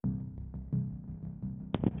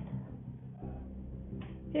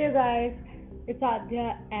Hey guys, it's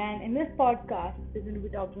Adya, and in this podcast, we're going to be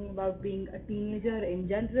talking about being a teenager in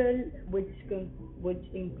general, which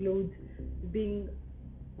includes being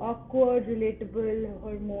awkward, relatable,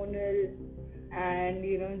 hormonal, and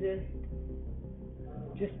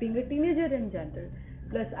just being a teenager in general.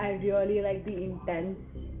 Plus, I really like the intense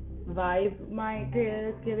vibe my trailer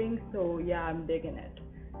is giving, so yeah, I'm digging it.